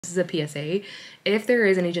This is a PSA. If there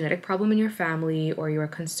is any genetic problem in your family, or you are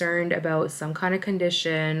concerned about some kind of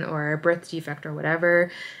condition or a birth defect or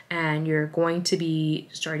whatever, and you're going to be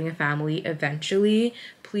starting a family eventually,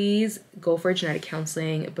 please go for genetic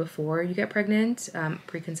counseling before you get pregnant,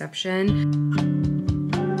 preconception.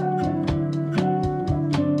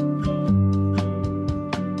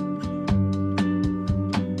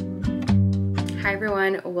 Hi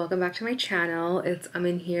everyone, welcome back to my channel. It's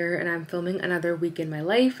Amin here, and I'm filming another week in my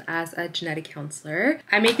life as a genetic counselor.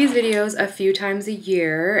 I make these videos a few times a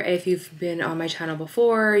year. If you've been on my channel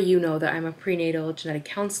before, you know that I'm a prenatal genetic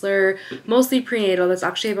counselor, mostly prenatal. That's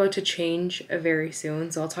actually about to change very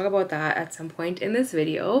soon, so I'll talk about that at some point in this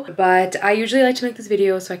video. But I usually like to make this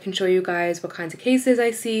video so I can show you guys what kinds of cases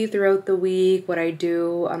I see throughout the week, what I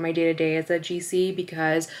do on my day-to-day as a GC,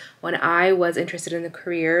 because when I was interested in the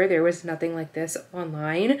career, there was nothing like this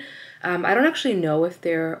online. I don't actually know if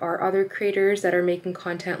there are other creators that are making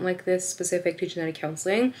content like this specific to genetic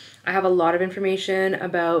counseling. I have a lot of information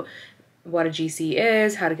about what a GC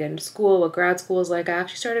is, how to get into school, what grad school is like. I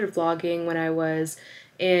actually started vlogging when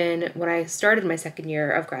I started my second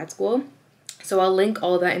year of grad school. So I'll link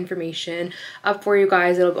all of that information up for you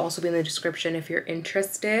guys. It'll also be in the description if you're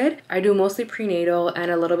interested. I do mostly prenatal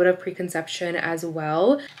and a little bit of preconception as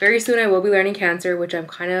well. Very soon I will be learning cancer, which I'm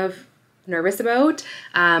kind of nervous about,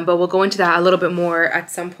 but we'll go into that a little bit more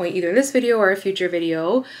at some point, either in this video or a future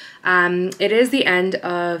video. It is the end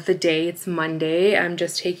of the day. It's Monday. I'm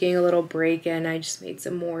just taking a little break, and I just made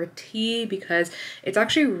some more tea because it's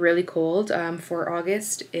actually really cold for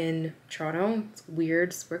August in Toronto. It's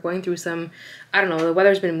weird. We're going through some, I don't know, the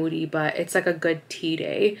weather's been moody, but it's like a good tea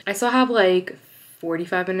day. I still have like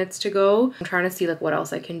 45 minutes to go. I'm trying to see like what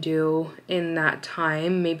else I can do in that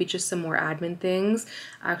time. Maybe just some more admin things.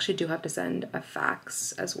 I actually do have to send a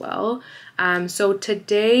fax as well. So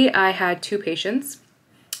today I had two patients,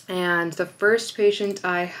 and the first patient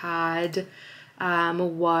I had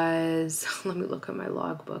was, let me look at my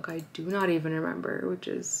logbook. I do not even remember, which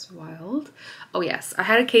is wild. Oh yes, I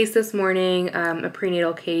had a case this morning, a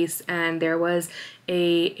prenatal case, and there was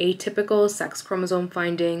a atypical sex chromosome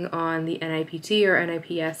finding on the NIPT or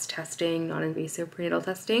NIPS testing, non-invasive prenatal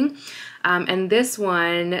testing. And this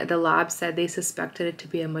one, the lab said they suspected it to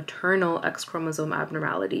be a maternal X chromosome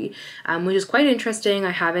abnormality, which is quite interesting.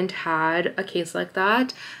 I haven't had a case like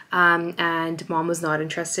that. And mom was not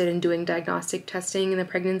interested in doing diagnostic testing in the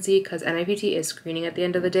pregnancy because NIPT is screening at the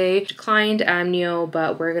end of the day. Declined amnio,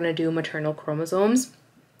 but we're gonna do maternal chromosomes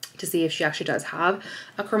to see if she actually does have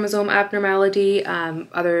a chromosome abnormality.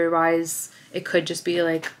 Otherwise, it could just be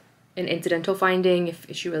like an incidental finding if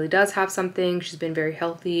she really does have something. She's been very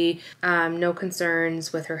healthy, no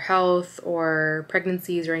concerns with her health or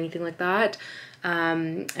pregnancies or anything like that.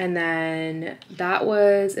 And then that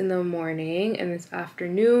was in the morning, and this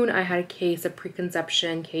afternoon I had a case, a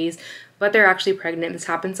preconception case, but they're actually pregnant. This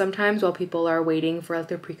happens sometimes while people are waiting for like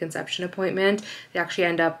their preconception appointment. They actually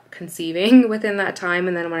end up conceiving within that time,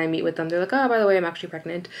 and then when I meet with them, they're like, oh, by the way, I'm actually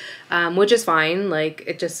pregnant, which is fine. Like,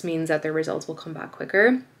 it just means that their results will come back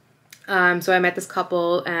quicker. So I met this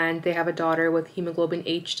couple, and they have a daughter with hemoglobin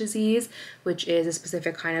H disease, which is a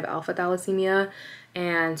specific kind of alpha thalassemia.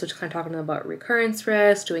 And so just kind of talking to them about recurrence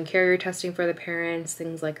risk, doing carrier testing for the parents,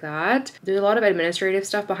 things like that. There's a lot of administrative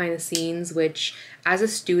stuff behind the scenes, which as a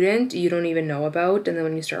student, you don't even know about. And then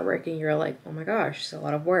when you start working, you're like, oh my gosh, it's a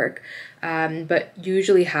lot of work. But you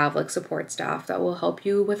usually have like support staff that will help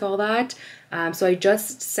you with all that. So I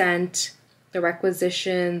just sent the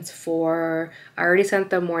requisitions for, I already sent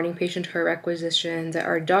the morning patient her requisitions. I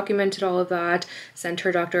already documented all of that, sent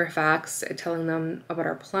her doctor a fax telling them about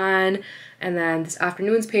our plan. And then this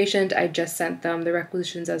afternoon's patient, I just sent them the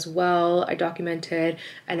requisitions as well. I documented,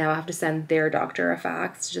 and now I have to send their doctor a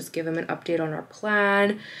fax to just give them an update on our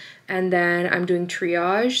plan. And then I'm doing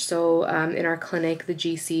triage. So in our clinic, the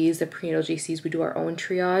GCs, the prenatal GCs, we do our own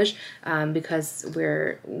triage because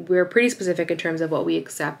we're pretty specific in terms of what we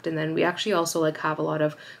accept. And then we actually also like have a lot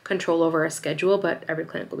of control over our schedule, but every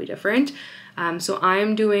clinic will be different. So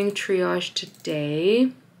I'm doing triage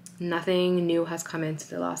today. Nothing new has come in since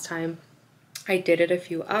the last time I did it a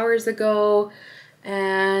few hours ago.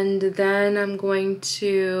 And then I'm going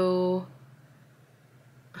to,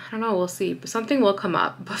 I don't know, we'll see. But something will come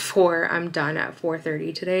up before I'm done at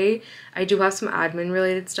 4:30 today. I do have some admin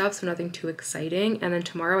related stuff, so nothing too exciting. And then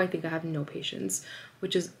tomorrow I think I have no patients,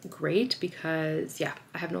 which is great because yeah,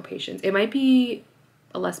 I have no patients. It might be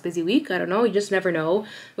a less busy week. I don't know. You just never know.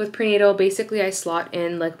 With prenatal, basically I slot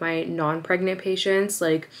in like my non-pregnant patients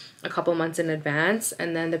like a couple months in advance,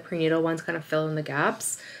 and then the prenatal ones kind of fill in the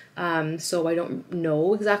gaps. So I don't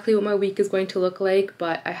know exactly what my week is going to look like,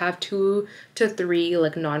 but I have 2 to 3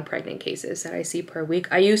 like non-pregnant cases that I see per week.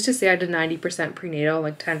 I used to say I did 90% prenatal,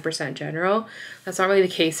 like 10% general. That's not really the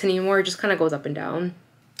case anymore. It just kind of goes up and down.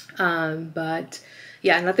 But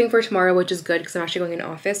yeah, nothing for tomorrow, which is good because I'm actually going in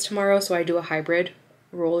office tomorrow. So I do a hybrid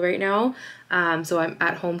role right now. So I'm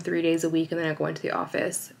at home 3 days a week, and then I go into the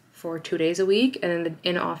office for 2 days a week. And then the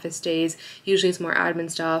in-office days, usually it's more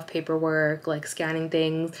admin stuff, paperwork, like scanning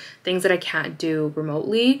things that I can't do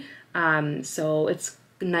remotely. So it's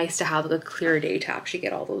nice to have like a clear day to actually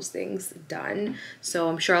get all those things done. So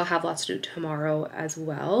I'm sure I'll have lots to do tomorrow as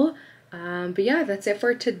well. But yeah, that's it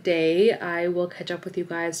for today. I will catch up with you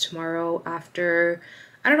guys tomorrow after,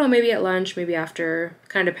 I don't know, maybe at lunch, maybe after,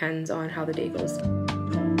 kind of depends on how the day goes.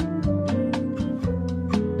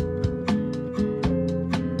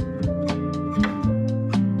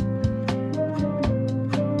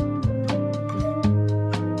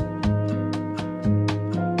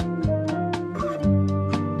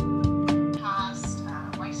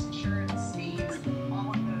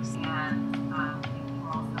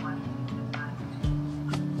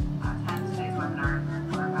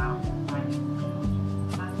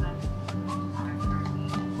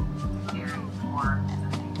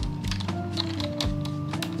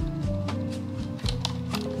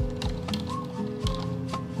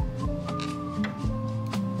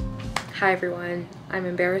 Hi everyone, I'm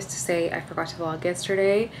embarrassed to say I forgot to vlog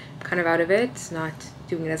yesterday. I'm kind of out of it, not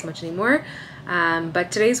doing it as much anymore.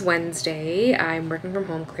 But today's Wednesday. I'm working from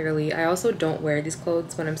home clearly. I also don't wear these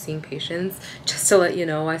clothes when I'm seeing patients, just to let you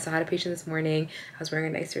know. I had a patient this morning. I was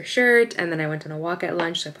wearing a nicer shirt, and then I went on a walk at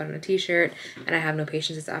lunch, so I put on a t-shirt, and I have no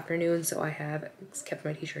patients this afternoon, so I have kept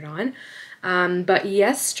my t-shirt on. But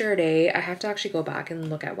yesterday, I have to actually go back and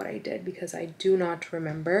look at what I did because I do not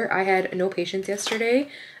remember. I had no patients yesterday,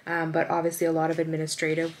 but obviously a lot of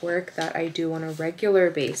administrative work that I do on a regular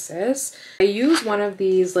basis. I use one of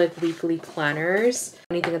these like weekly planners.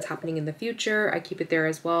 Anything that's happening in the future, I keep it there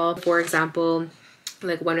as well. For example,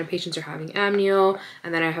 like when my patients are having amnio,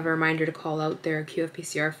 and then I have a reminder to call out their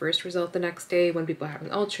QFPCR first result the next day, when people are having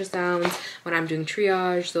ultrasounds, when I'm doing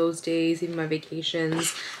triage those days, even my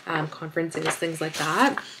vacations, conferences, things like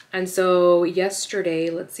that. And so yesterday,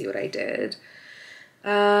 let's see what I did.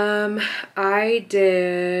 I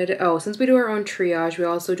did, since we do our own triage, we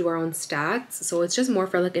also do our own stats. So it's just more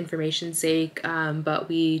for like information's sake. But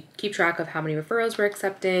we keep track of how many referrals we're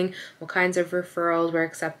accepting, what kinds of referrals we're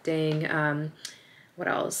accepting, what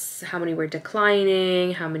else? How many we're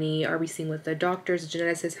declining? How many are we seeing with the doctors, the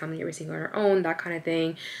geneticists? How many are we seeing on our own? That kind of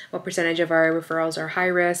thing. What percentage of our referrals are high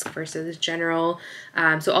risk versus general?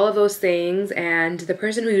 So all of those things. And the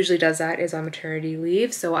person who usually does that is on maternity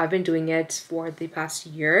leave. So I've been doing it for the past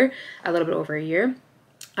year, a little bit over a year.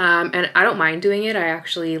 And I don't mind doing it. I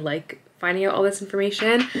actually like finding out all this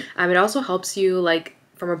information. It also helps you like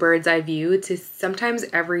from a bird's eye view to sometimes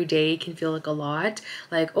every day can feel like a lot,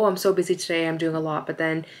 like, oh, I'm so busy today, I'm doing a lot, but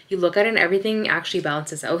then you look at it and everything actually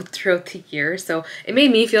balances out throughout the year. So it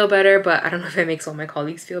made me feel better, but I don't know if it makes all my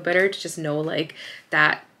colleagues feel better to just know like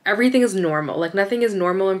that everything is normal. Like nothing is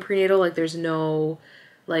normal in prenatal. Like there's no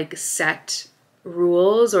like set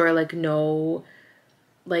rules or like no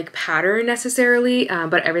like pattern necessarily,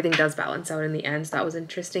 but everything does balance out in the end. So that was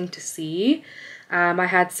interesting to see. I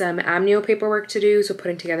had some amnio paperwork to do, so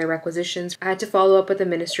putting together requisitions. I had to follow up with the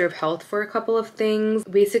Ministry of Health for a couple of things,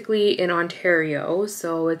 basically in Ontario,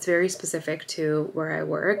 so it's very specific to where I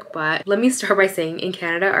work. But let me start by saying in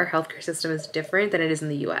Canada, our healthcare system is different than it is in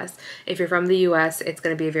the US. If you're from the US, it's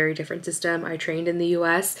going to be a very different system. I trained in the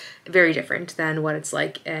US, very different than what it's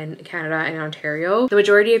like in Canada and Ontario. The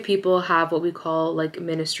majority of people have what we call like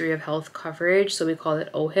Ministry of Health coverage, so we call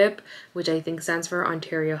it OHIP, which I think stands for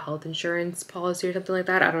Ontario Health Insurance Policy or something like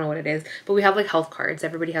that. I don't know what it is, but we have like health cards.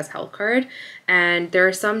 Everybody has a health card, and there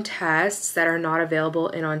are some tests that are not available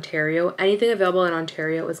in Ontario. Anything available in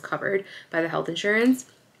Ontario is covered by the health insurance.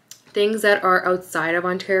 Things that are outside of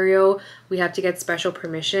Ontario, we have to get special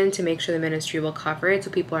permission to make sure the ministry will cover it, so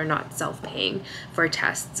people are not self-paying for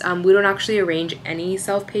tests. We don't actually arrange any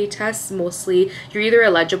self-pay tests. Mostly you're either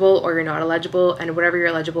eligible or you're not eligible, and whatever you're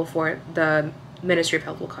eligible for, the Ministry of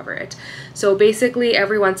Health will cover it. So basically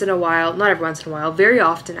every once in a while, not every once in a while, very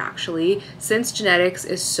often actually, since genetics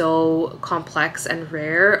is so complex and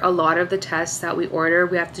rare, a lot of the tests that we order,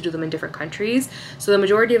 we have to do them in different countries. So the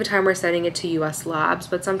majority of the time we're sending it to US labs,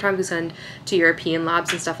 but sometimes we send to European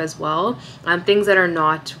labs and stuff as well. Things that are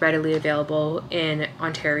not readily available in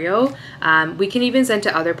Ontario. We can even send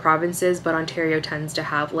to other provinces, but Ontario tends to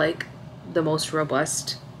have like the most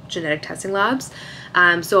robust genetic testing labs.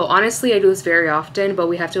 So honestly, I do this very often, but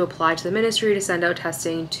we have to apply to the ministry to send out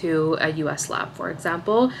testing to a US lab, for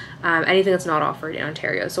example, anything that's not offered in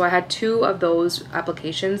Ontario. So I had 2 of those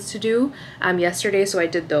applications to do yesterday, so I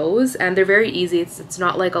did those, and they're very easy. It's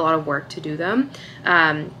not like a lot of work to do them.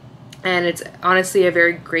 And it's honestly a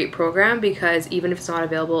very great program because even if it's not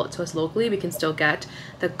available to us locally, we can still get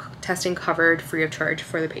the testing covered free of charge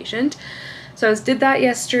for the patient. So I did that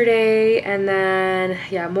yesterday, and then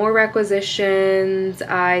yeah, more requisitions.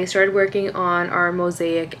 I started working on our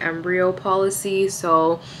mosaic embryo policy.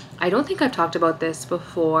 So I don't think I've talked about this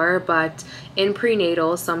before, but in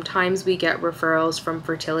prenatal, sometimes we get referrals from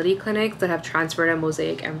fertility clinics that have transferred a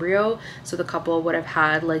mosaic embryo. So the couple would have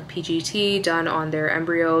had like PGT done on their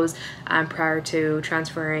embryos prior to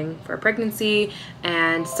transferring for pregnancy.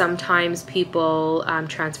 And sometimes people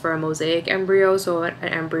transfer a mosaic embryo, so an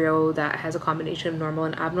embryo that has a combination of normal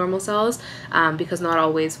and abnormal cells, because not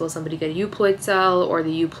always will somebody get a euploid cell, or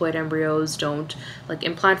the euploid embryos don't like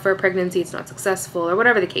implant for a pregnancy, it's not successful, or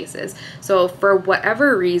whatever the case is. So for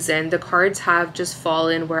whatever reason, the cards have just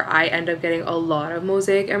fallen where I end up getting a lot of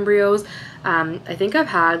mosaic embryos. I think I've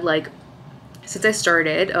had like, since I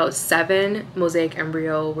started, 7 mosaic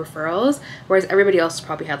embryo referrals, whereas everybody else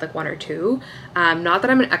probably had like 1 or 2. Not that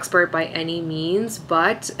I'm an expert by any means,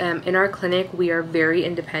 but in our clinic, we are very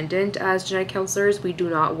independent as genetic counselors. We do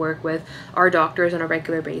not work with our doctors on a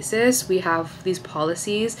regular basis. We have these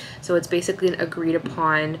policies, so it's basically an agreed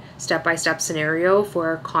upon step-by-step scenario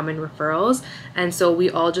for common referrals. And so we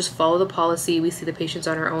all just follow the policy. We see the patients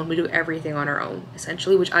on our own. We do everything on our own,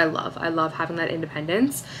 essentially, which I love. I love having that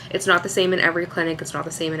independence. It's not the same in every clinic, it's not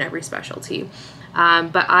the same in every specialty.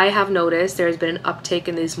 But I have noticed there's been an uptake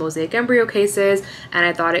in these mosaic embryo cases, and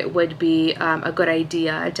I thought it would be a good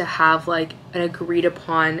idea to have like an agreed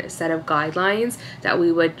upon set of guidelines that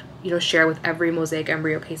we would, you know, share with every mosaic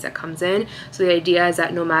embryo case that comes in. So the idea is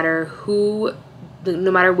that no matter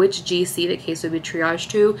which GC the case would be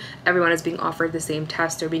triaged to, everyone is being offered the same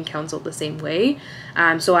test or being counseled the same way.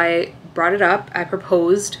 So I brought it up, I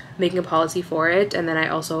proposed making a policy for it, and then I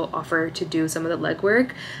also offered to do some of the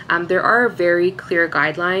legwork. There are very clear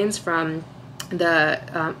guidelines from the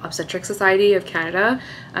Obstetric Society of Canada,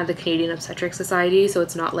 the Canadian Obstetric Society, so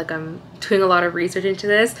it's not like I'm doing a lot of research into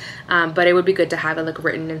this, but it would be good to have it like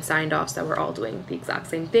written and signed off so that we're all doing the exact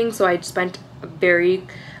same thing. So I spent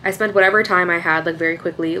whatever time I had like very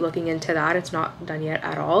quickly looking into that. It's not done yet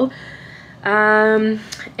at all. And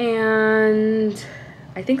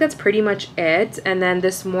I think that's pretty much it. And then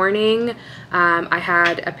this morning, I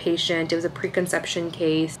had a patient, it was a preconception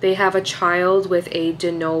case. They have a child with a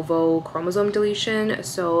de novo chromosome deletion.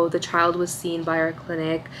 So the child was seen by our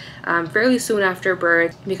clinic fairly soon after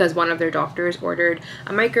birth because one of their doctors ordered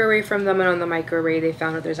a microarray from them, and on the microarray they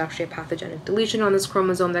found that there's actually a pathogenic deletion on this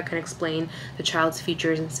chromosome that can explain the child's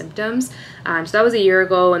features and symptoms. So that was a year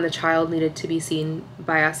ago, and the child needed to be seen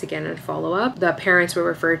by us again in follow-up. The parents were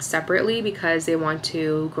referred separately because they want to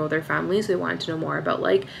grow their family, so they wanted to know more about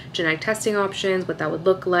like genetic testing options, what that would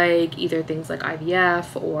look like, either things like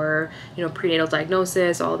IVF or, you know, prenatal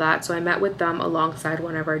diagnosis, all that. So I met with them alongside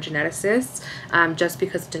one of our geneticists, just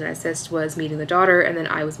because the geneticist was meeting the daughter and then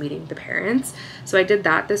I was meeting the parents. So I did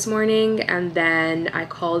that this morning, and then I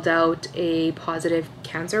called out a positive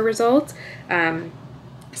cancer result.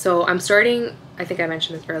 So I'm starting, I think I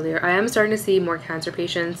mentioned this earlier, I am starting to see more cancer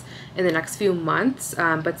patients in the next few months,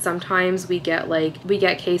 but sometimes we get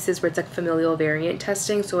cases where it's like familial variant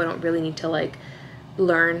testing, so I don't really need to like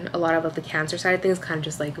learn a lot about the cancer side of things, kind of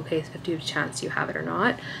just like, okay, it's 50% chance you have it or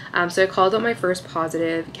not. So I called out my first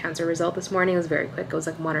positive cancer result this morning. It was very quick, it was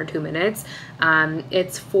like 1 or 2 minutes.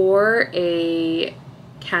 It's for a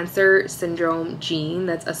cancer syndrome gene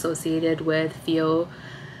that's associated with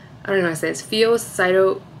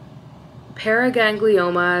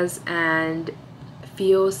paragangliomas and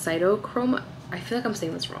pheocytochroma. I feel like I'm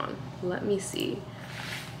saying this wrong. Let me see.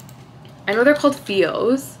 I know they're called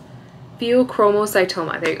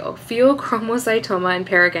pheochromocytoma. There you go. Pheochromocytoma and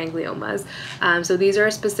paragangliomas. So these are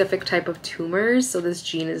a specific type of tumors. So this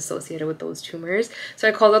gene is associated with those tumors. So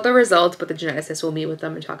I called out the results, but the geneticist will meet with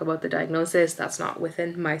them and talk about the diagnosis. That's not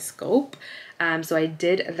within my scope. So I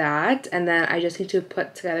did that, and then I just need to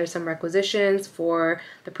put together some requisitions for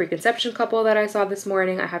the preconception couple that I saw this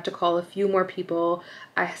morning. I have to call a few more people.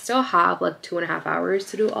 I still have like 2.5 hours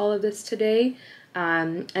to do all of this today.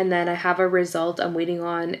 And then I have a result. I'm waiting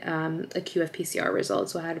on a QF-PCR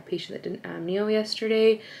result. So I had a patient that did an amnio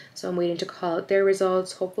yesterday, so I'm waiting to call out their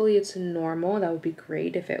results. Hopefully it's normal. That would be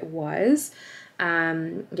great if it was.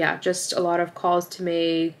 Yeah, just a lot of calls to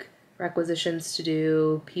make, requisitions to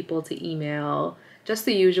do, people to email, just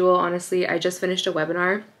the usual. Honestly, I just finished a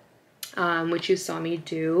webinar which you saw me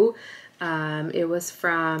do. It was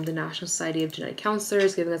from the National Society of Genetic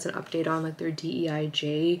Counselors, giving us an update on like their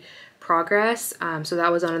DEIJ progress. So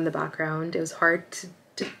that was on in the background. It was hard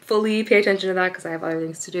to fully pay attention to that because I have other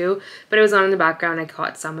things to do, but it was on in the background. I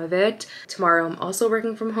caught some of it. Tomorrow I'm also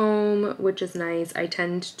working from home, which is nice. I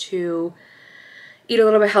tend to eat a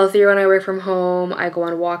little bit healthier when I work from home. I go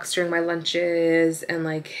on walks during my lunches, and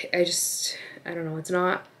like I don't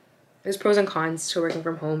know, there's pros and cons to working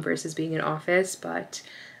from home versus being in office, but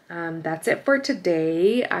that's it for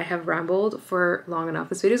today. I have rambled for long enough.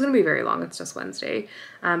 This video is going to be very long. It's just Wednesday.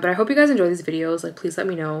 But I hope you guys enjoy these videos. Like, please let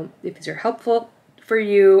me know if these are helpful for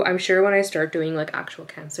you. I'm sure when I start doing like actual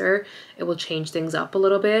cancer, it will change things up a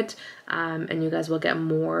little bit. And you guys will get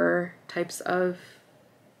more types of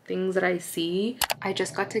things that I see. I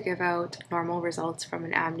just got to give out normal results from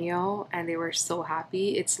an amnio and they were so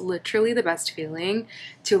happy. It's literally the best feeling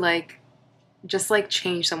to like just like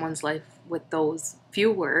change someone's life with those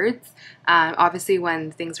few words. Obviously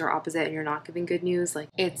when things are opposite and you're not giving good news, like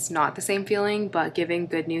it's not the same feeling, but giving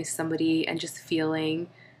good news to somebody and just feeling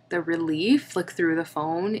the relief like through the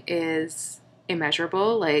phone is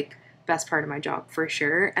immeasurable. Like best part of my job for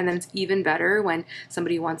sure. And then it's even better when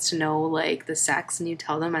somebody wants to know like the sex and you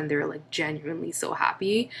tell them and they're like genuinely so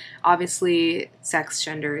happy. Obviously sex,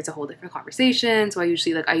 gender is a whole different conversation, so I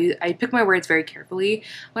usually like I pick my words very carefully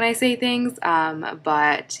when I say things,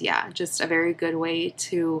 but yeah, just a very good way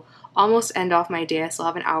to almost end off my day. I still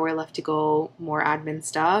have an hour left to go, more admin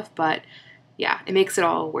stuff, but yeah, it makes it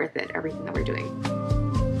all worth it, everything that we're doing.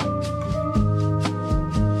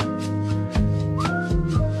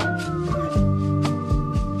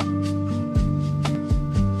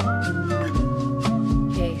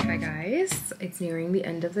 It's nearing the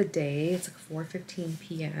end of the day. It's like 4:15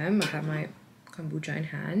 p.m. I have my kombucha in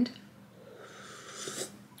hand.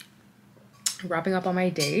 Wrapping up on my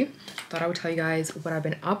day. Thought I would tell you guys what I've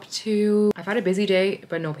been up to. I've had a busy day,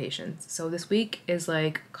 but no patience. So this week is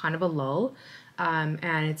like kind of a lull. And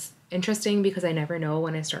it's interesting because I never know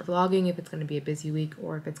when I start vlogging if it's going to be a busy week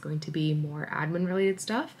or if it's going to be more admin related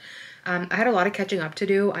stuff. I had a lot of catching up to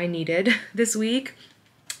do. I needed this week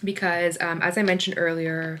because as I mentioned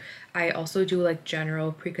earlier, I also do like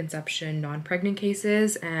general preconception non-pregnant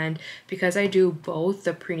cases, and because I do both,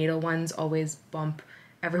 the prenatal ones always bump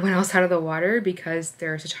everyone else out of the water because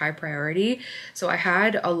they're such high priority. So I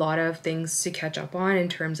had a lot of things to catch up on in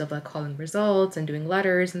terms of like calling results and doing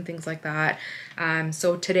letters and things like that.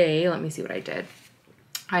 So today, let me see what I did.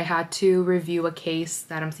 I had to review a case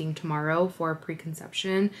that I'm seeing tomorrow for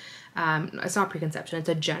preconception. It's not preconception, it's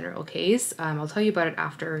a general case. I'll tell you about it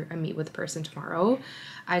after I meet with the person tomorrow.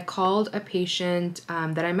 I called a patient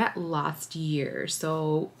that I met last year.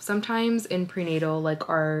 So sometimes in prenatal, like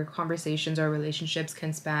our conversations, our relationships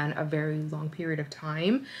can span a very long period of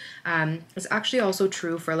time. It's actually also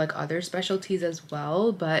true for like other specialties as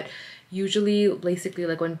well, but usually basically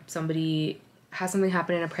like when somebody has something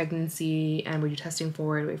happen in a pregnancy and we do testing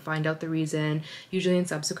for it, we find out the reason. Usually in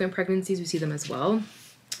subsequent pregnancies we see them as well,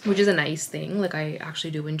 which is a nice thing. Like I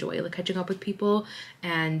actually do enjoy like catching up with people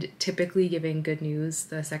and typically giving good news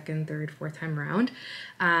the second, third, fourth time around.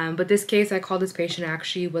 But this case, I called this patient, I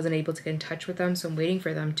actually wasn't able to get in touch with them, so I'm waiting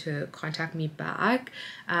for them to contact me back.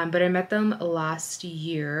 But I met them last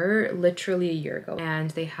year, literally a year ago,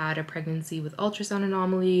 and they had a pregnancy with ultrasound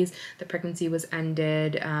anomalies. The pregnancy was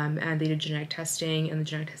ended and they did genetic testing, and the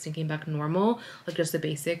genetic testing came back normal, like just the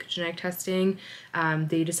basic genetic testing.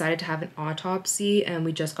 They decided to have an autopsy, and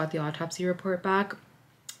we just got the autopsy report back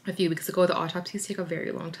a few weeks ago. The autopsies take a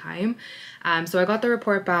very long time. So I got the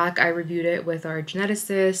report back, I reviewed it with our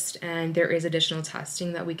geneticist, and there is additional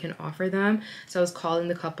testing that we can offer them. So I was calling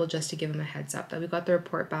the couple just to give them a heads up that we got the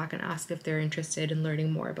report back and asked if they're interested in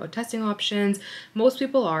learning more about testing options. Most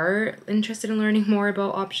people are interested in learning more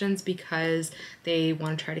about options because they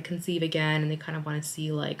want to try to conceive again, and they kind of want to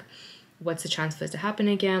see like what's the chance for this to happen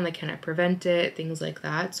again, like can I prevent it, things like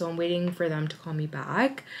that. So I'm waiting for them to call me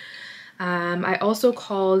back. I also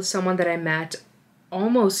called someone that I met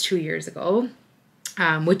almost 2 years ago,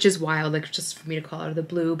 which is wild, like just for me to call out of the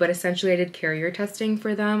blue, but essentially I did carrier testing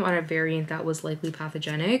for them on a variant that was likely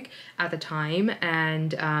pathogenic at the time,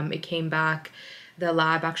 and it came back. The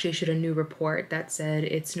lab actually issued a new report that said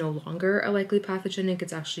it's no longer a likely pathogenic.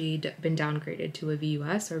 It's actually been downgraded to a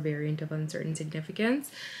VUS, or variant of uncertain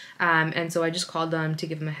significance. And so I just called them to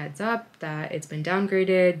give them a heads up that it's been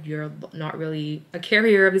downgraded. You're not really a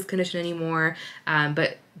carrier of this condition anymore.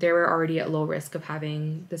 But they were already at low risk of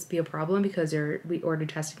having this be a problem because we ordered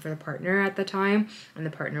testing for the partner at the time, and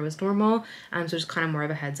the partner was normal. So just kind of more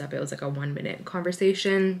of a heads up. It was like a 1-minute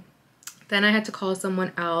conversation. Then I had to call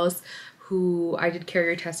someone else who I did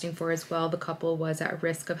carrier testing for as well. The couple was at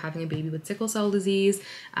risk of having a baby with sickle cell disease.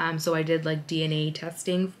 So I did like DNA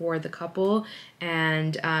testing for the couple,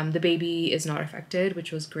 and the baby is not affected,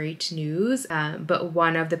 which was great news. But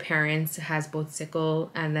one of the parents has both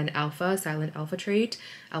sickle and then silent alpha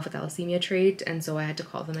thalassemia trait. And so I had to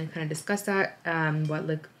call them and kind of discuss that, what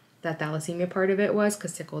like that thalassemia part of it was,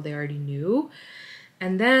 because sickle they already knew.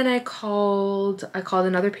 And then I called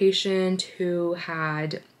another patient who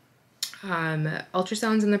had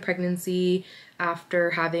ultrasounds in the pregnancy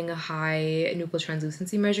after having a high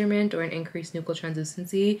nucleotranslucency measurement or an increased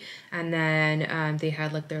nucleotranslucency, and then they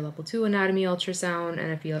had like their level 2 anatomy ultrasound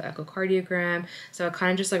and a fetal echocardiogram. So I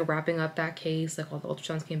kind of just like wrapping up that case, like all the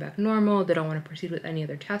ultrasounds came back normal. They don't want to proceed with any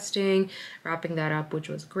other testing, wrapping that up, which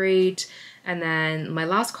was great. And then my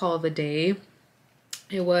last call of the day,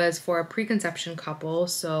 it was for a preconception couple.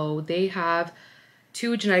 So they have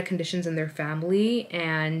 2 genetic conditions in their family,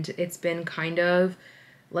 and it's been kind of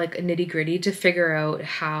like a nitty-gritty to figure out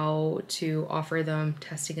how to offer them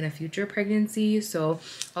testing in a future pregnancy. So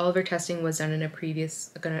all of their testing was done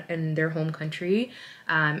in their home country,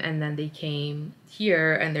 and then they came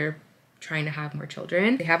here and they're trying to have more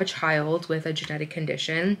children. They have a child with a genetic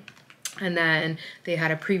condition, and then they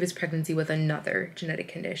had a previous pregnancy with another genetic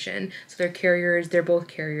condition. So they're both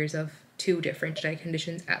carriers of 2 different genetic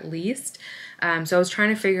conditions at least. So I was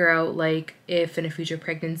trying to figure out like if in a future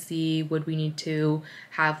pregnancy would we need to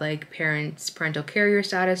have like parental carrier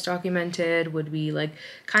status documented, would we like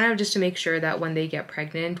kind of just to make sure that when they get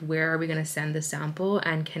pregnant, where are we going to send the sample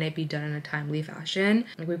and can it be done in a timely fashion.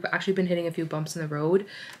 We've actually been hitting a few bumps in the road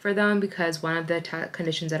for them, because one of the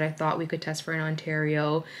conditions that I thought we could test for in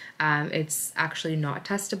Ontario, it's actually not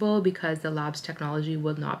testable because the lab's technology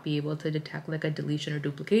would not be able to detect like a deletion or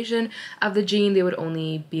duplication of the gene. They would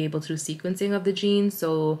only be able to do sequencing of the gene,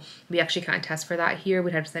 so we actually can't test for that here.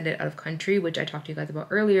 We'd have to send it out of country, which I talked to you guys about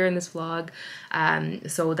earlier in this vlog.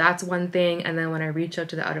 So that's one thing. And then when I reached out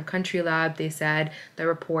to the out of country lab, they said the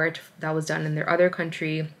report that was done in their other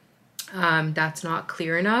country, that's not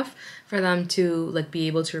clear enough for them to like be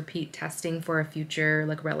able to repeat testing for a future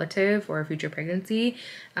like relative or a future pregnancy.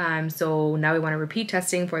 So now we want to repeat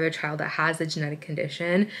testing for their child that has the genetic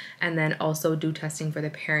condition, and then also do testing for the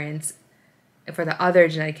parents for the other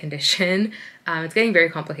genetic condition. It's getting very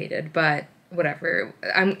complicated, but whatever.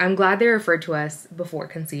 I'm glad they referred to us before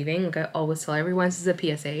conceiving. Like I always tell everyone, this is a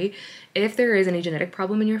PSA. If there is any genetic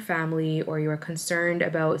problem in your family, or you're concerned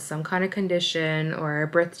about some kind of condition or a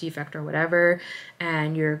birth defect or whatever,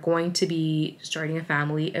 and you're going to be starting a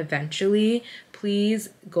family eventually, please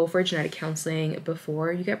go for genetic counseling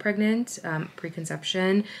before you get pregnant,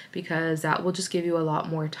 preconception, because that will just give you a lot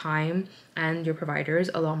more time and your providers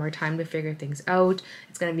a lot more time to figure things out.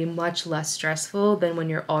 It's going to be much less stressful than when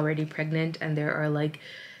you're already pregnant and there are like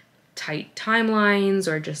tight timelines,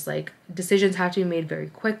 or just like decisions have to be made very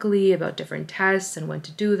quickly about different tests and when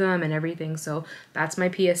to do them and everything. So that's my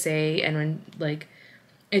PSA. And when like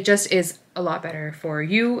it just is a lot better for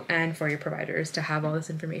you and for your providers to have all this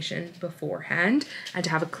information beforehand and to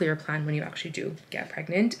have a clear plan when you actually do get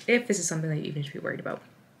pregnant, if this is something that you even should be worried about.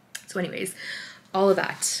 So anyways, all of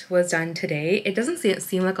that was done today. It doesn't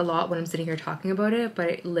seem like a lot when I'm sitting here talking about it, but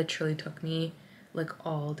it literally took me like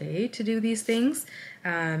all day to do these things.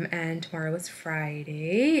 And tomorrow is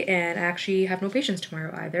Friday, and I actually have no patients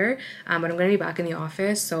tomorrow either, but I'm gonna be back in the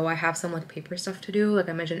office, so I have some like paper stuff to do, like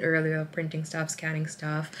I mentioned earlier, printing stuff, scanning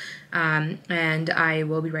stuff, and I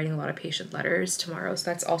will be writing a lot of patient letters tomorrow, so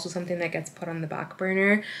that's also something that gets put on the back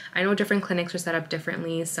burner. I know different clinics are set up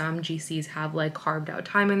differently. Some GCs have like carved out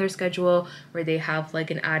time in their schedule where they have like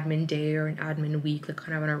an admin day or an admin week, like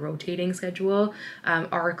kind of on a rotating schedule.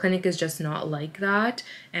 Our clinic is just not like that,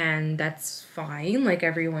 and that's fine. Like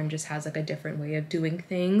everyone just has like a different way of doing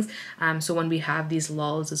things. So when we have these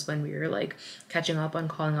lulls is when we are like catching up on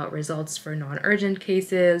calling out results for non-urgent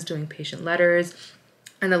cases, doing patient letters.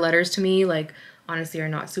 And the letters to me, like honestly, are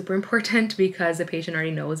not super important because the patient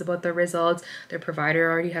already knows about the results. Their provider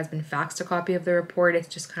already has been faxed a copy of the report. It's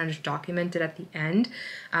just kind of just documented at the end.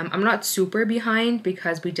 I'm not super behind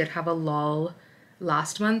because we did have a lull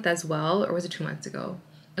last month as well, or was it 2 months ago?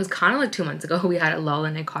 It was kind of like 2 months ago we had a lull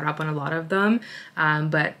and I caught up on a lot of them,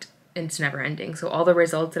 but it's never ending. So all the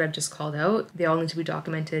results that I've just called out, they all need to be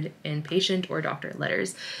documented in patient or doctor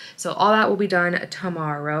letters. So all that will be done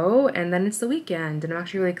tomorrow, and then it's the weekend, and I'm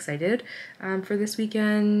actually really excited for this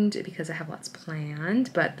weekend because I have lots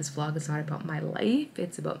planned. But this vlog is not about my life,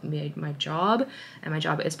 it's about my job, and my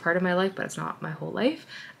job is part of my life, but it's not my whole life.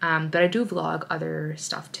 But I do vlog other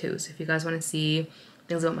stuff too, so if you guys want to see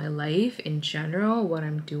things about my life in general, what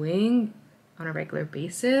I'm doing, on a regular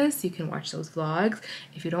basis, you can watch those vlogs.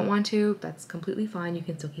 If you don't want to, that's completely fine. You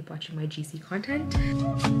can still keep watching my GC content.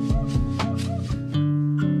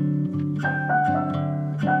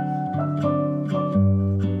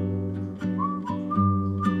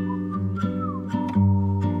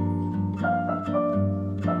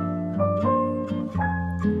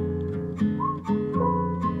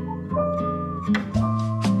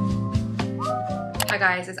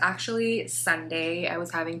 Hi guys, it's actually Sunday. I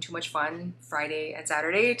was having too much fun Friday and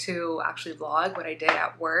Saturday to actually vlog what I did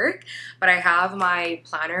at work, but I have my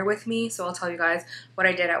planner with me, so I'll tell you guys what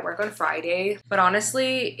I did at work on Friday. But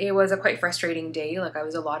honestly, it was a quite frustrating day. Like, I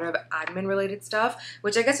was a lot of admin related stuff,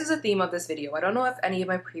 which I guess is a theme of this video. I don't know if any of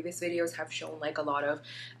my previous videos have shown like a lot of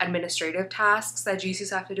administrative tasks that GCs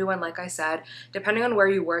have to do, and like I said, depending on where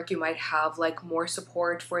you work, you might have like more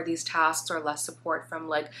support for these tasks or less support from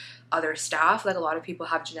like other staff. Like, a lot of people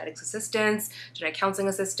have genetics assistants, genetic counseling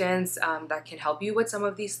assistants that can help you with some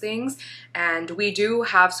of these things, and we do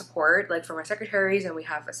have support like from our secretaries, and we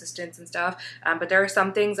have assistants and stuff, but there are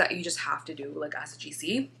some things that you just have to do like as a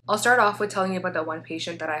GC. I'll start off with telling you about the one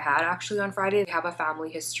patient that I had actually on Friday. They have a family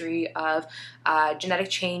history of genetic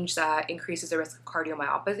change that increases the risk of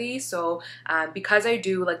cardiomyopathy. So because I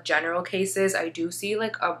do like general cases, I do see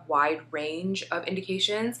like a wide range of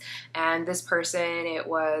indications, and this person, it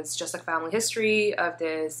was just like family history of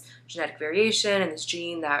this genetic variation and this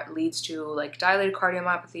gene that leads to like dilated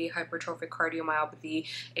cardiomyopathy, hypertrophic cardiomyopathy,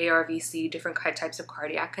 ARVC, different types of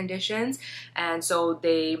cardiac conditions. And so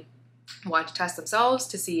they want to test themselves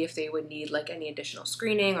to see if they would need like any additional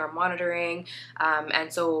screening or monitoring,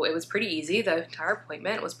 and so it was pretty easy. The entire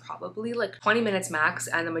appointment was probably like 20 minutes max,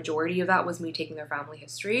 and the majority of that was me taking their family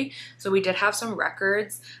history. So we did have some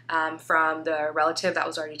records from the relative that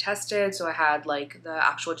was already tested. So I had like the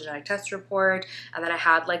actual genetic test report, and then I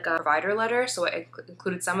had like a provider letter, so it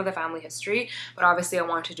included some of the family history, but obviously I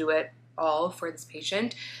wanted to do it all for this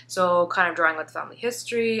patient. So kind of drawing out the family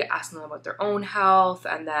history, asking them about their own health,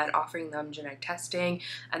 and then offering them genetic testing.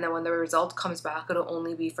 And then when the result comes back, it'll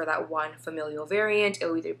only be for that one familial variant.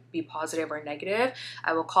 It'll either be positive or negative.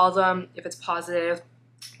 I will call them. If it's positive,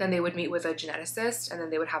 then they would meet with a geneticist, and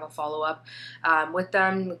then they would have a follow-up with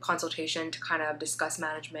them, consultation to kind of discuss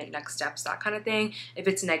management, next steps, that kind of thing. If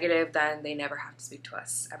it's negative, then they never have to speak to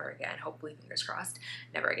us ever again. Hopefully, fingers crossed,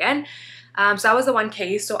 never again. So that was the one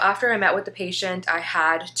case. So after I met with the patient, I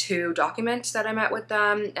had to document that I met with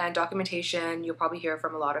them, and documentation, you'll probably hear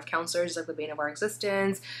from a lot of counselors, like the bane of our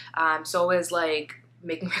existence. So is like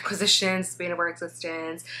making requisitions, bane of our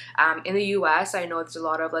existence. In the US, I know there's a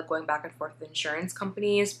lot of like going back and forth with insurance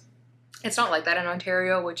companies. It's not like that in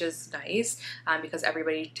Ontario, which is nice because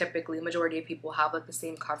everybody, typically, majority of people have like the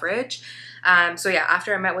same coverage. So yeah,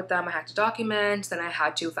 after I met with them, I had to document, then I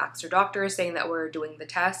had to fax their doctor saying that we're doing the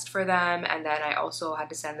test for them, and then I also had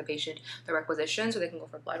to send the patient the requisition so they can go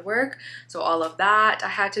for blood work. So all of that I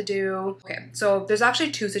had to do. Okay, so there's actually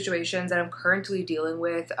two situations that I'm currently dealing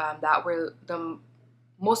with that were the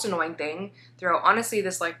most annoying thing throughout, honestly,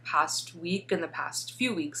 this like past week and the past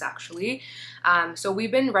few weeks actually. So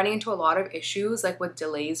we've been running into a lot of issues like with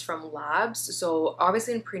delays from labs. So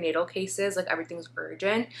obviously in prenatal cases, like everything's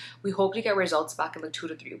urgent. We hope to get results back in like 2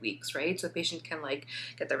 to 3 weeks, right? So the patient can like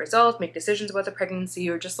get the results, make decisions about the pregnancy,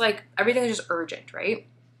 or just like everything is just urgent, right?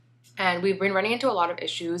 And we've been running into a lot of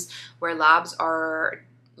issues where labs are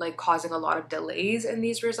like causing a lot of delays in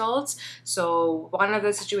these results. So one of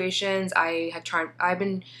the situations I've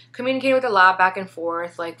been communicating with the lab back and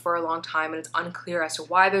forth like for a long time, and it's unclear as to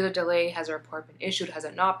why there's a delay. Has a report been issued? Has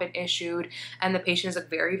it not been issued? And the patient is like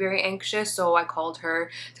very, very anxious. So I called her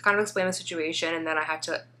to kind of explain the situation, and then I had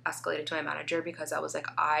to escalate it to my manager because I was like,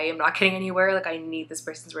 I am not getting anywhere. Like, I need this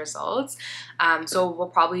person's results. So we'll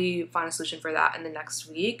probably find a solution for that in the next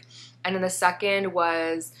week. And then the second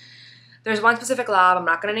was, there's one specific lab, I'm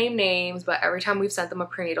not going to name names, but every time we've sent them a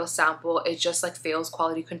prenatal sample, it just like fails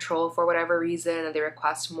quality control for whatever reason, and they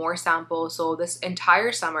request more samples. So this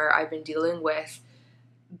entire summer, I've been dealing with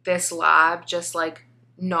this lab just like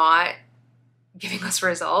not giving us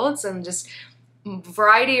results, and just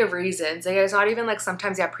variety of reasons. Like, it's not even like,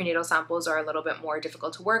 sometimes, yeah, prenatal samples are a little bit more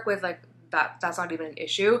difficult to work with, like that's not even an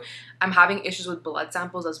issue. I'm having issues with blood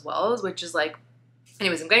samples as well, which is like,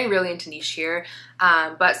 anyways, I'm getting really into niche here,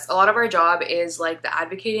 but a lot of our job is like the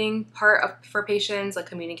advocating part for patients, like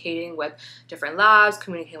communicating with different labs,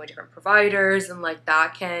 communicating with different providers, and like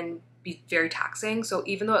that can be very taxing. So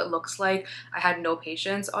even though it looks like I had no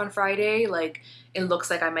patients on Friday, like it looks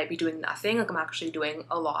like I might be doing nothing, like I'm actually doing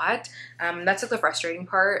a lot. That's like the frustrating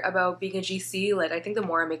part about being a GC. Like I think the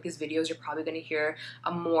more I make these videos, you're probably going to hear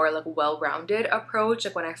a more like well-rounded approach.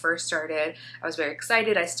 Like when I first started, I was very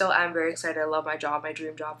excited. I still am very excited. I love my job, my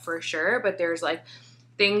dream job for sure, but there's like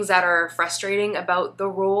things that are frustrating about the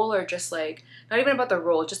role, or just like not even about the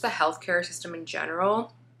role, just the healthcare system in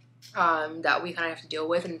general, that we kind of have to deal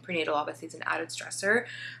with. And prenatal obviously is an added stressor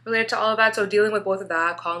related to all of that. So dealing with both of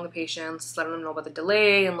that, calling the patients, letting them know about the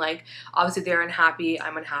delay, and like obviously they're unhappy,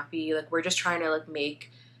 I'm unhappy. Like we're just trying to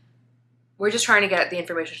get the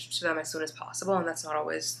information to them as soon as possible, and that's not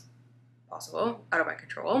always possible, out of my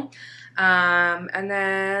control. And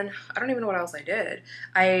then I don't even know what else I did.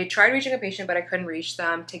 I tried reaching a patient, but I couldn't reach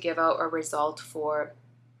them to give out a result for.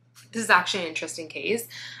 This is actually an interesting case.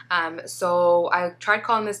 So I tried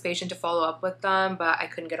calling this patient to follow up with them, but I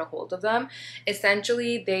couldn't get a hold of them.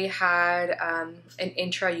 Essentially, they had an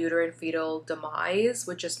intrauterine fetal demise,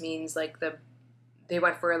 which just means like they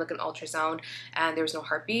went for like an ultrasound and there was no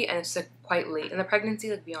heartbeat, and it's like quite late in the pregnancy,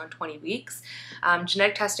 like beyond 20 weeks.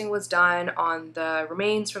 Genetic testing was done on the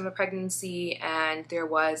remains from the pregnancy, and there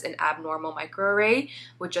was an abnormal microarray,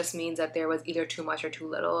 which just means that there was either too much or too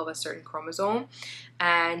little of a certain chromosome.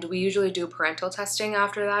 And we usually do parental testing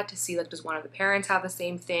after that to see like does one of the parents have the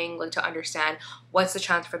same thing, like to understand what's the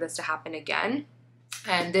chance for this to happen again.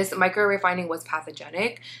 And this microarray finding was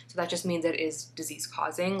pathogenic, so that just means it is disease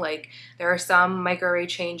causing. Like there are some microarray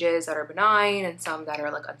changes that are benign and some that are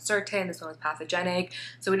like uncertain. This one was pathogenic.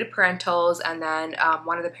 So we did parentals, and then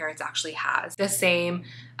one of the parents actually has the same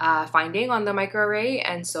finding on the microarray,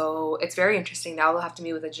 and so it's very interesting. Now we'll have to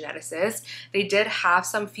meet with a geneticist. They did have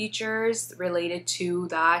some features related to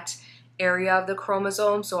that area of the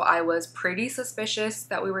chromosome, so I was pretty suspicious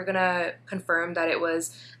that we were gonna confirm that it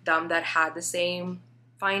was them that had the same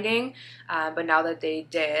finding, but now that they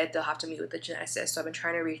did, they'll have to meet with the geneticist. So I've been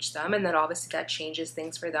trying to reach them, and then obviously that changes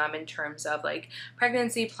things for them in terms of like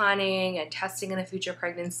pregnancy planning and testing in a future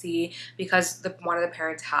pregnancy, because one of the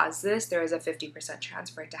parents has this, there is a 50%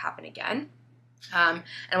 chance for it to happen again. And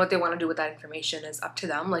what they want to do with that information is up to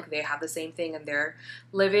them. Like they have the same thing and they're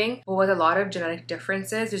living. But with a lot of genetic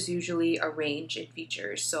differences, there's usually a range in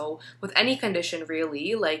features. So with any condition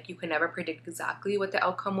really, like you can never predict exactly what the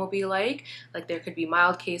outcome will be like. Like there could be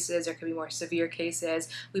mild cases, there could be more severe cases.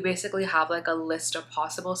 We basically have like a list of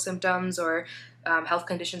possible symptoms or health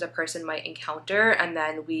conditions a person might encounter, and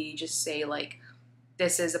then we just say like,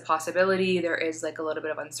 this is a possibility, there is like a little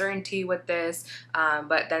bit of uncertainty with this,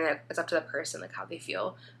 but then it's up to the person like how they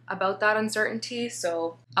feel about that uncertainty.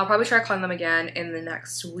 So I'll probably try calling them again in the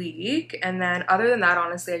next week. And then other than that,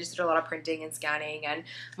 honestly, I just did a lot of printing and scanning and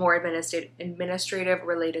more administrative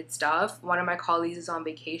related stuff. One of my colleagues is on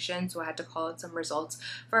vacation, so I had to call out some results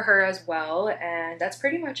for her as well, and that's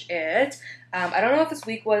pretty much it. I don't know if this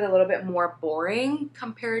week was a little bit more boring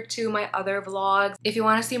compared to my other vlogs. If you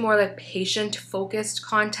want to see more like patient focused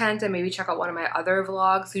content, then maybe check out one of my other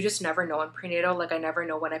vlogs. You just never know on prenatal. Like I never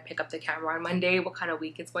know when I pick up the camera on Monday what kind of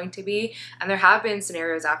week it's going to be. And there have been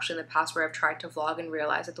scenarios actually in the past where I've tried to vlog and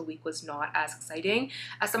realized that the week was not as exciting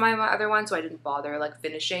as some of my other ones, so I didn't bother like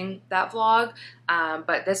finishing that vlog.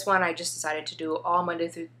 But this one I just decided to do all Monday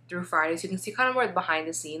through Friday, so you can see kind of more behind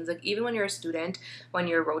the scenes. Like even when you're a student, when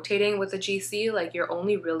you're rotating with a GC, like you're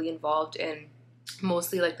only really involved in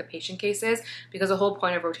mostly like the patient cases, because the whole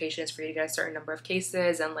point of rotation is for you to get a certain number of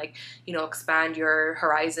cases and like, you know, expand your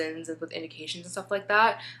horizons with indications and stuff like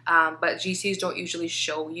that. But GCs don't usually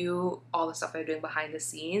show you all the stuff they're doing behind the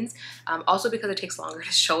scenes, also because it takes longer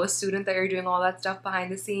to show a student that you're doing all that stuff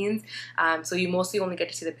behind the scenes. So you mostly only get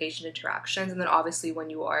to see the patient interactions, and then obviously when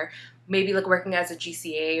you are maybe like working as a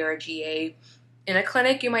GCA or a GA in a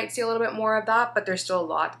clinic, you might see a little bit more of that, but there's still a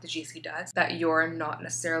lot that the GC does that you're not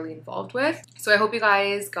necessarily involved with. So I hope you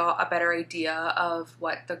guys got a better idea of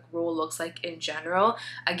what the role looks like in general.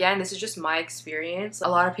 Again, this is just my experience. A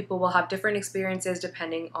lot of people will have different experiences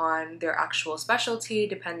depending on their actual specialty,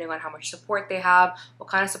 depending on how much support they have, what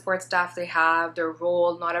kind of support staff they have, their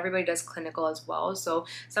role. Not everybody does clinical as well. So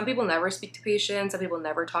some people never speak to patients, some people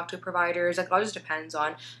never talk to providers. Like it all just depends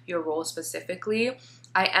on your role specifically.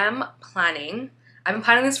 I've been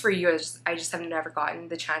planning this for years, I just have never gotten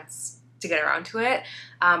the chance to get around to it,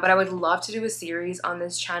 but I would love to do a series on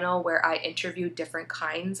this channel where I interview different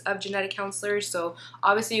kinds of genetic counselors. So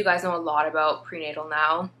obviously you guys know a lot about prenatal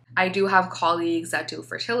now. I do have colleagues that do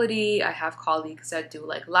fertility, I have colleagues that do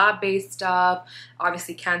like lab-based stuff,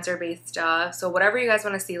 obviously cancer-based stuff. So whatever you guys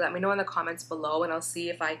want to see, let me know in the comments below and I'll see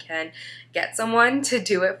if I can get someone to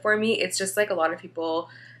do it for me. It's just like a lot of people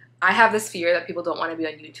I have this fear that people don't want to be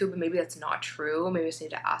on YouTube, but maybe that's not true. Maybe I just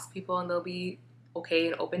need to ask people and they'll be okay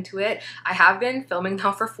and open to it. I have been filming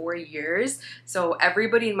now for 4 years, so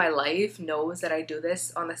everybody in my life knows that I do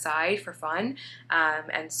this on the side for fun,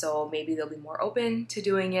 and so maybe they'll be more open to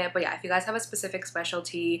doing it. But yeah, if you guys have a specific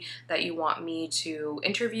specialty that you want me to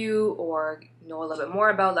interview or know a little bit more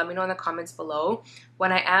about, let me know in the comments below.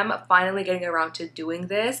 When I am finally getting around to doing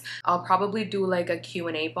this, I'll probably do like a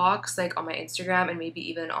Q&A box like on my Instagram and maybe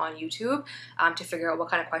even on YouTube to figure out what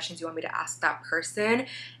kind of questions you want me to ask that person,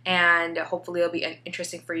 and hopefully it'll be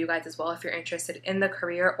interesting for you guys as well if you're interested in the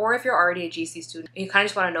career, or if you're already a GC student and you kind of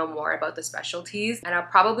just want to know more about the specialties. And I'll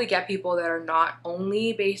probably get people that are not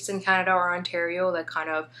only based in Canada or Ontario, like kind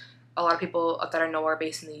of a lot of people that I know are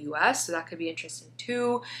based in the US, so that could be interesting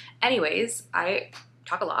too. Anyways, I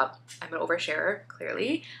talk a lot. I'm an oversharer,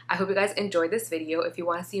 clearly. I hope you guys enjoyed this video. If you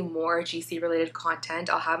want to see more GC related content,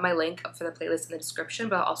 I'll have my link for the playlist in the description,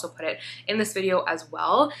 but I'll also put it in this video as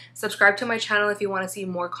well. Subscribe to my channel if you want to see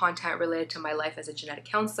more content related to my life as a genetic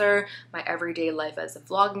counselor, my everyday life as a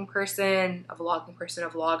vlogging person, a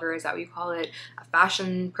vlogger, is that what you call it, a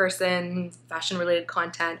fashion person, fashion related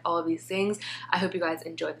content, all of these things. I hope you guys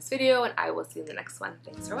enjoyed this video, and I will see you in the next one.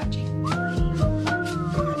 Thanks for watching. Bye.